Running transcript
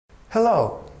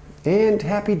Hello and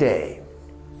happy day.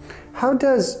 How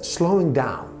does slowing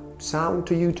down sound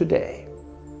to you today?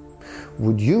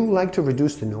 Would you like to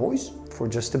reduce the noise for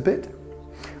just a bit?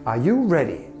 Are you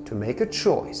ready to make a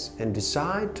choice and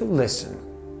decide to listen?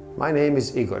 My name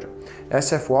is Igor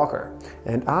S.F. Walker,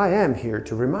 and I am here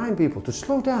to remind people to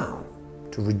slow down,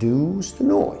 to reduce the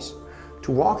noise,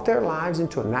 to walk their lives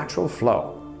into a natural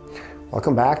flow.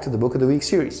 Welcome back to the Book of the Week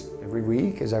series. Every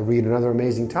week, as I read another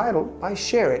amazing title, I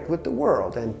share it with the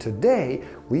world. And today,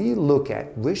 we look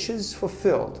at Wishes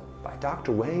Fulfilled by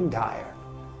Dr. Wayne Dyer.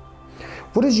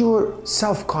 What is your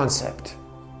self-concept?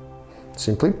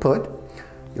 Simply put,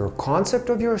 your concept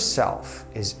of yourself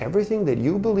is everything that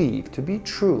you believe to be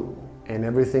true. And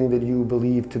everything that you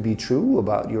believe to be true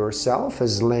about yourself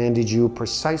has landed you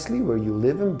precisely where you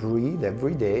live and breathe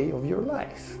every day of your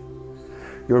life.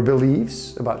 Your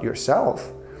beliefs about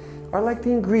yourself are like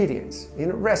the ingredients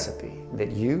in a recipe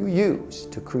that you use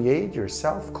to create your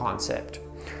self-concept.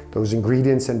 Those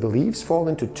ingredients and beliefs fall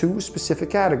into two specific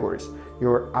categories: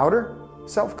 your outer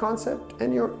self-concept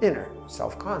and your inner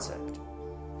self-concept.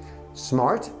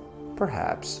 Smart,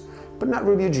 perhaps, but not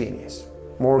really a genius.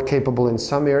 More capable in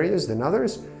some areas than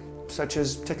others, such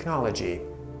as technology.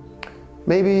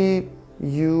 Maybe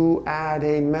you add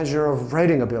a measure of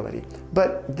writing ability,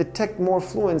 but detect more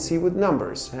fluency with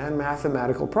numbers and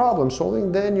mathematical problem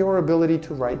solving than your ability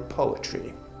to write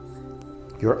poetry.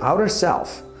 Your outer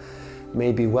self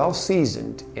may be well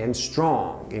seasoned and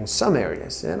strong in some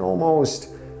areas and almost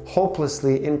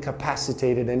hopelessly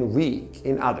incapacitated and weak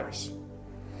in others.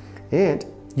 And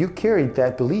you carried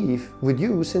that belief with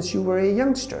you since you were a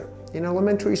youngster in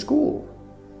elementary school.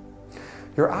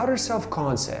 Your outer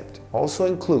self-concept also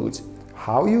includes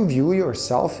how you view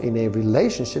yourself in a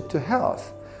relationship to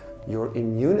health, your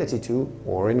immunity to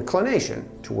or inclination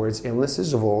towards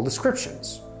illnesses of all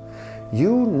descriptions.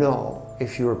 You know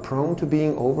if you're prone to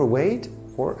being overweight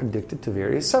or addicted to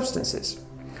various substances.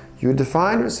 You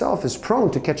define yourself as prone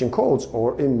to catching colds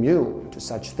or immune to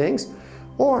such things,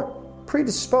 or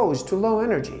predisposed to low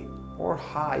energy or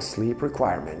high sleep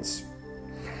requirements.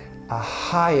 A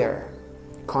higher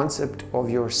concept of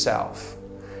yourself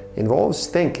involves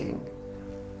thinking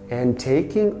and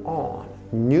taking on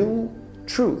new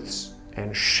truths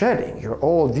and shedding your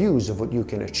old views of what you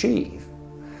can achieve.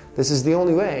 This is the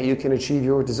only way you can achieve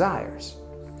your desires.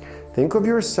 Think of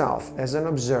yourself as an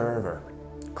observer,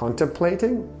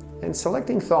 contemplating and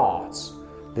selecting thoughts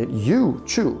that you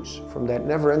choose from that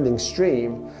never-ending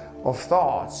stream of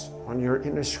thoughts on your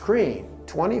inner screen,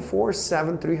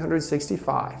 24/7,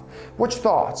 365. Watch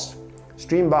thoughts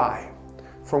stream by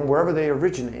from wherever they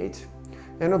originate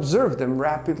and observe them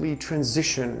rapidly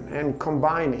transition and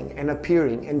combining and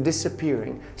appearing and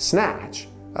disappearing. Snatch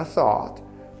a thought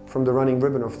from the running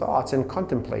ribbon of thoughts and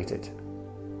contemplate it.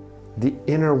 The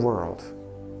inner world,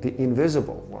 the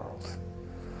invisible world.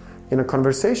 In a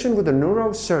conversation with a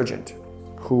neurosurgeon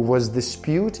who was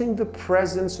disputing the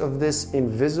presence of this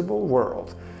invisible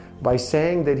world by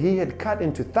saying that he had cut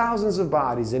into thousands of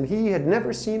bodies and he had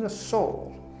never seen a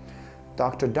soul,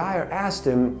 Dr. Dyer asked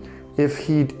him if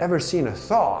he'd ever seen a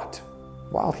thought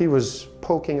while he was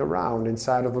poking around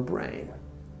inside of a brain.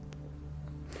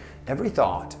 Every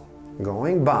thought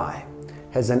going by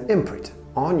has an imprint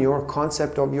on your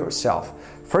concept of yourself.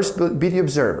 First be the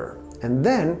observer and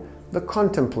then the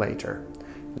contemplator.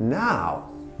 Now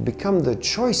become the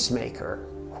choice maker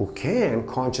who can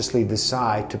consciously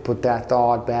decide to put that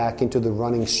thought back into the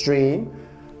running stream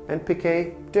and pick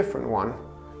a different one,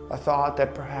 a thought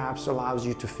that perhaps allows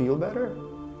you to feel better.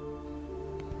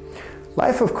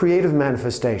 Life of creative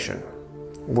manifestation.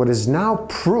 What is now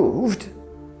proved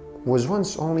was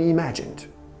once only imagined.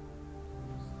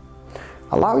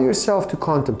 Allow yourself to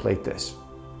contemplate this.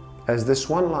 As this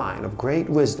one line of great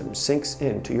wisdom sinks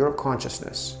into your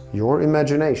consciousness, your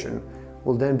imagination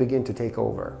will then begin to take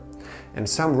over. And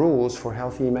some rules for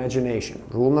healthy imagination.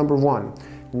 Rule number 1,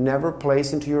 never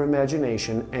place into your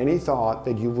imagination any thought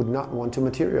that you would not want to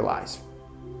materialize.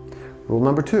 Rule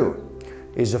number 2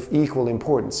 is of equal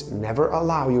importance. Never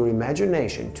allow your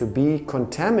imagination to be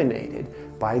contaminated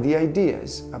by the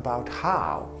ideas about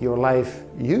how your life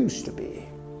used to be.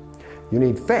 You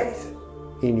need faith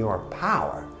in your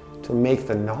power to make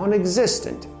the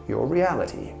non-existent your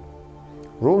reality.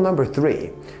 Rule number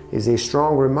 3 is a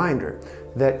strong reminder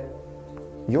that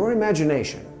your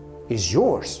imagination is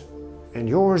yours and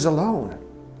yours alone.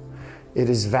 It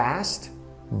is vast,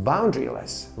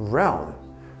 boundaryless realm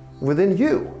within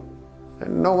you,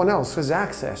 and no one else has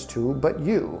access to but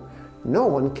you. No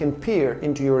one can peer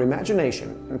into your imagination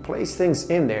and place things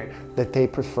in there that they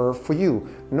prefer for you,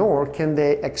 nor can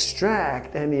they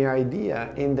extract any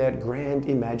idea in that grand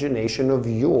imagination of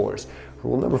yours.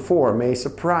 Rule number 4 may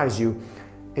surprise you.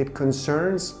 It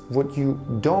concerns what you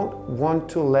don't want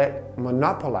to let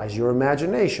monopolize your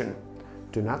imagination.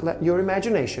 Do not let your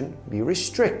imagination be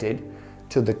restricted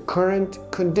to the current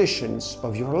conditions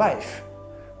of your life,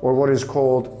 or what is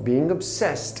called being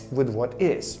obsessed with what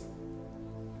is.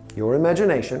 Your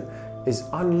imagination is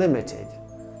unlimited,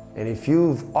 and if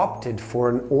you've opted for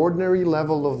an ordinary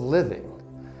level of living,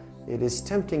 it is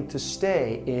tempting to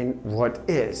stay in what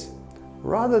is,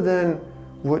 rather than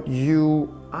what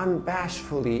you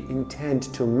unbashfully intend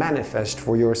to manifest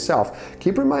for yourself.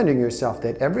 Keep reminding yourself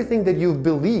that everything that you've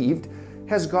believed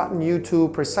has gotten you to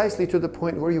precisely to the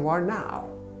point where you are now.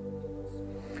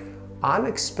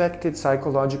 Unexpected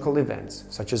psychological events,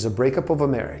 such as a breakup of a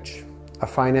marriage, a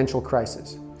financial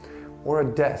crisis, or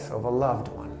a death of a loved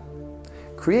one,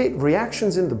 create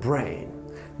reactions in the brain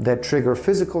that trigger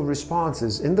physical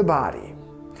responses in the body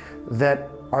that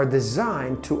are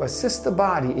designed to assist the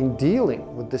body in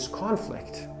dealing with this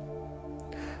conflict.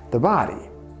 The body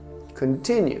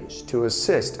continues to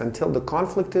assist until the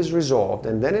conflict is resolved,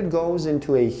 and then it goes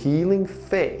into a healing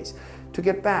phase to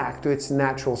get back to its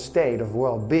natural state of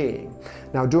well-being.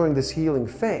 Now, during this healing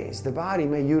phase, the body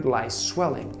may utilize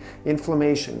swelling,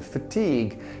 inflammation,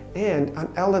 fatigue, and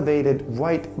an elevated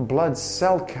white blood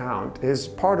cell count as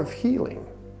part of healing.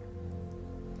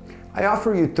 I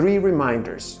offer you 3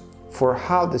 reminders for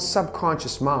how the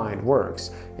subconscious mind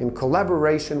works in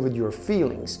collaboration with your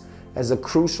feelings as a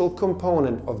crucial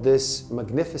component of this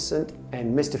magnificent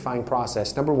and mystifying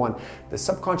process. Number 1, the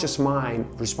subconscious mind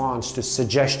responds to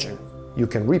suggestion. You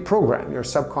can reprogram your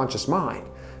subconscious mind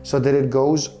so that it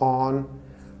goes on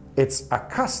its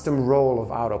accustomed role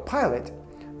of autopilot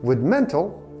with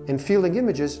mental and feeling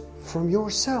images from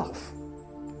yourself.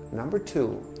 Number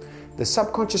 2, the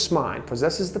subconscious mind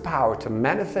possesses the power to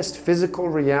manifest physical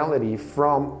reality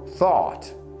from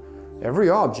thought. Every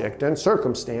object and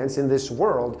circumstance in this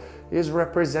world is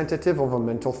representative of a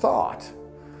mental thought.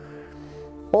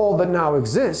 All that now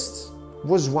exists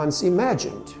was once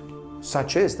imagined.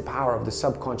 Such is the power of the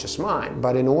subconscious mind.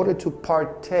 But in order to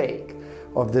partake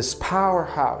of this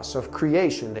powerhouse of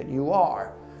creation that you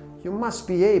are, you must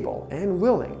be able and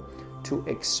willing to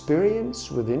experience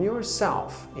within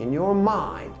yourself, in your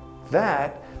mind,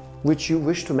 that which you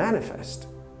wish to manifest.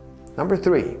 Number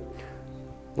 3,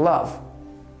 love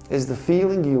is the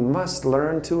feeling you must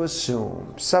learn to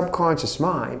assume. Subconscious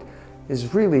mind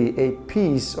is really a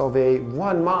piece of a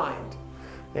one mind,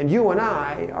 and you and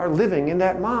I are living in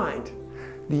that mind.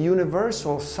 The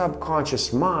universal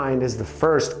subconscious mind is the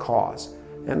first cause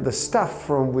and the stuff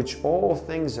from which all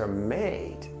things are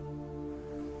made.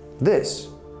 This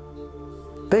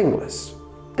thingless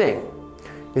thing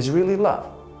is really love.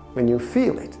 When you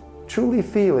feel it, truly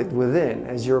feel it within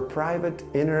as your private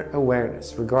inner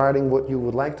awareness regarding what you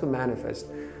would like to manifest,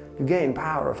 you gain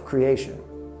power of creation.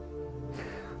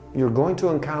 You're going to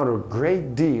encounter a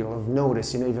great deal of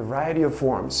notice in a variety of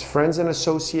forms. Friends and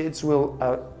associates will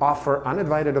offer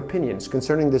uninvited opinions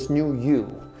concerning this new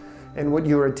you and what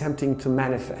you're attempting to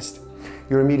manifest.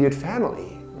 Your immediate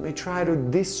family may try to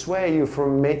dissuade you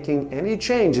from making any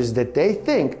changes that they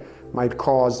think might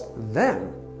cause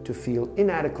them to feel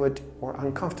inadequate or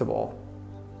uncomfortable.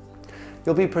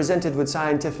 You'll be presented with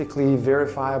scientifically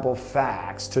verifiable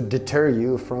facts to deter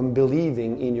you from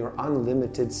believing in your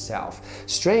unlimited self.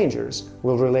 Strangers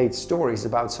will relate stories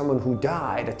about someone who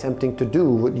died attempting to do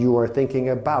what you are thinking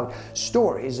about.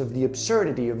 Stories of the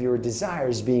absurdity of your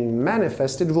desires being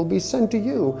manifested will be sent to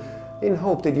you in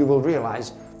hope that you will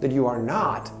realize that you are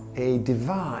not a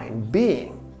divine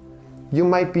being. You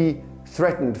might be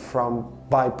threatened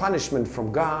by punishment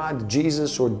from God,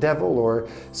 Jesus, or devil, or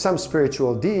some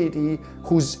spiritual deity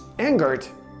who's angered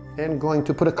and going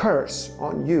to put a curse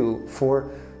on you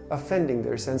for offending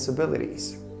their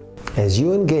sensibilities. As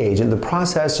you engage in the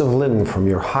process of living from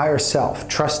your higher self,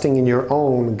 trusting in your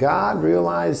own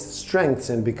God-realized strengths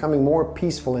and becoming more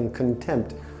peaceful and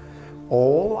content,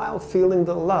 all while feeling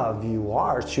the love you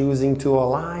are choosing to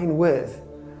align with,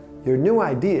 your new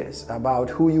ideas about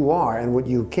who you are and what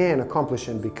you can accomplish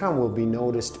and become will be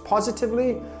noticed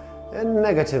positively and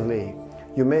negatively.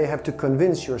 You may have to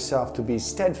convince yourself to be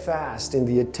steadfast in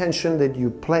the attention that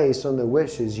you place on the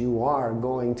wishes you are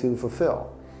going to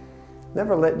fulfill.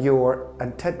 Never let your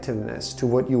attentiveness to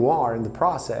what you are in the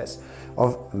process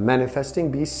of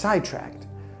manifesting be sidetracked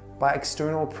by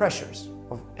external pressures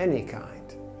of any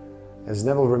kind. As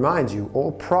Neville reminds you,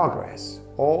 all progress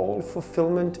all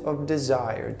fulfillment of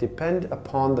desire depend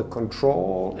upon the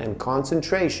control and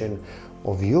concentration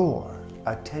of your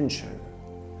attention.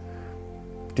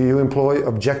 Do you employ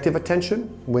objective attention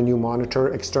when you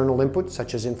monitor external input,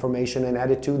 such as information and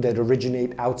attitude that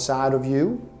originate outside of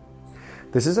you?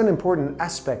 This is an important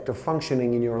aspect of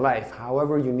functioning in your life.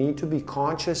 However, you need to be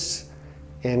conscious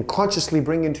and consciously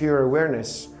bring into your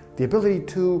awareness the ability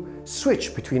to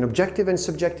switch between objective and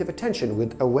subjective attention.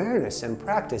 With awareness and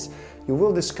practice, you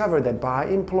will discover that by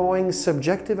employing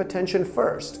subjective attention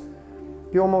first,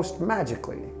 you almost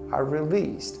magically are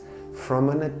released from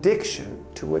an addiction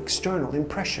to external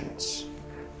impressions.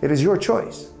 It is your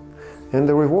choice, and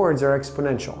the rewards are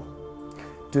exponential.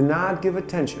 Do not give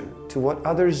attention to what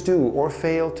others do or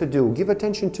fail to do. Give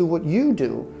attention to what you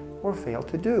do or fail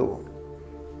to do.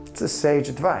 It's a sage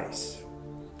advice.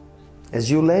 As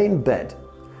you lay in bed,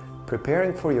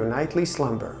 preparing for your nightly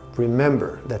slumber,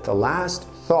 remember that the last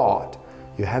thought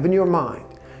you have in your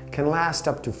mind can last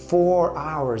up to 4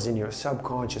 hours in your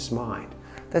subconscious mind.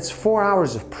 That's 4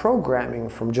 hours of programming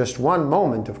from just one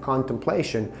moment of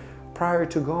contemplation prior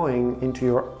to going into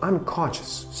your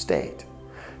unconscious state.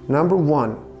 Number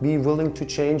 1, be willing to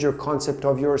change your concept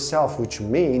of yourself, which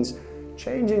means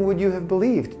changing what you have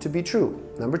believed to be true.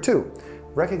 Number 2,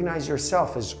 recognize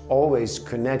yourself as always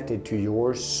connected to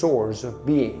your source of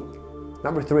being.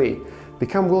 Number 3,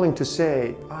 become willing to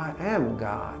say, I am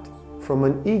God, from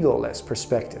an egoless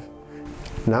perspective.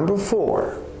 Number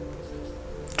 4,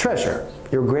 treasure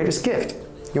your greatest gift,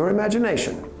 your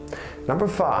imagination. Number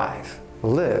 5,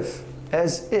 live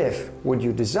as if what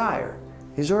you desire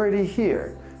is already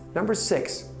here. Number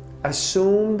 6,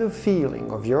 assume the feeling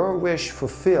of your wish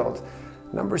fulfilled.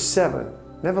 Number 7,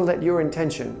 never let your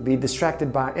intention be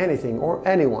distracted by anything or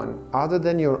anyone other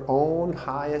than your own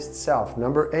highest self.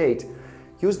 Number 8,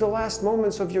 use the last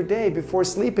moments of your day before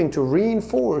sleeping to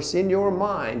reinforce in your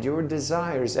mind your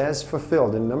desires as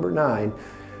fulfilled. And number 9,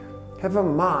 have a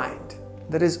mind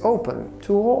that is open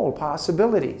to all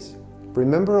possibilities.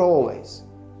 Remember always,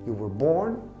 you were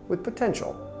born with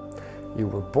potential. You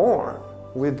were born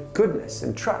with goodness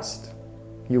and trust.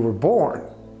 You were born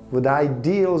with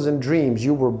ideals and dreams.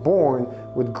 You were born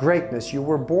with greatness. You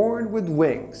were born with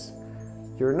wings.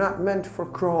 You're not meant for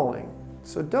crawling,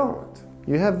 so don't.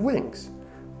 You have wings.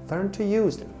 Learn to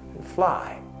use them and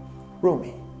fly.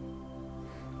 Rumi.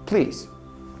 Please,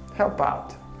 help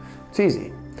out. It's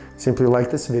easy. Simply like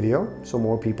this video so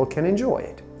more people can enjoy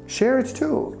it. Share it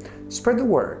too. Spread the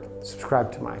word.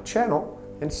 Subscribe to my channel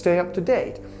and stay up to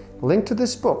date. Link to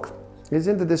this book is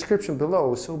in the description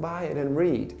below, so buy it and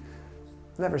read.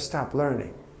 Never stop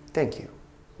learning. Thank you.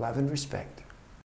 Love and respect.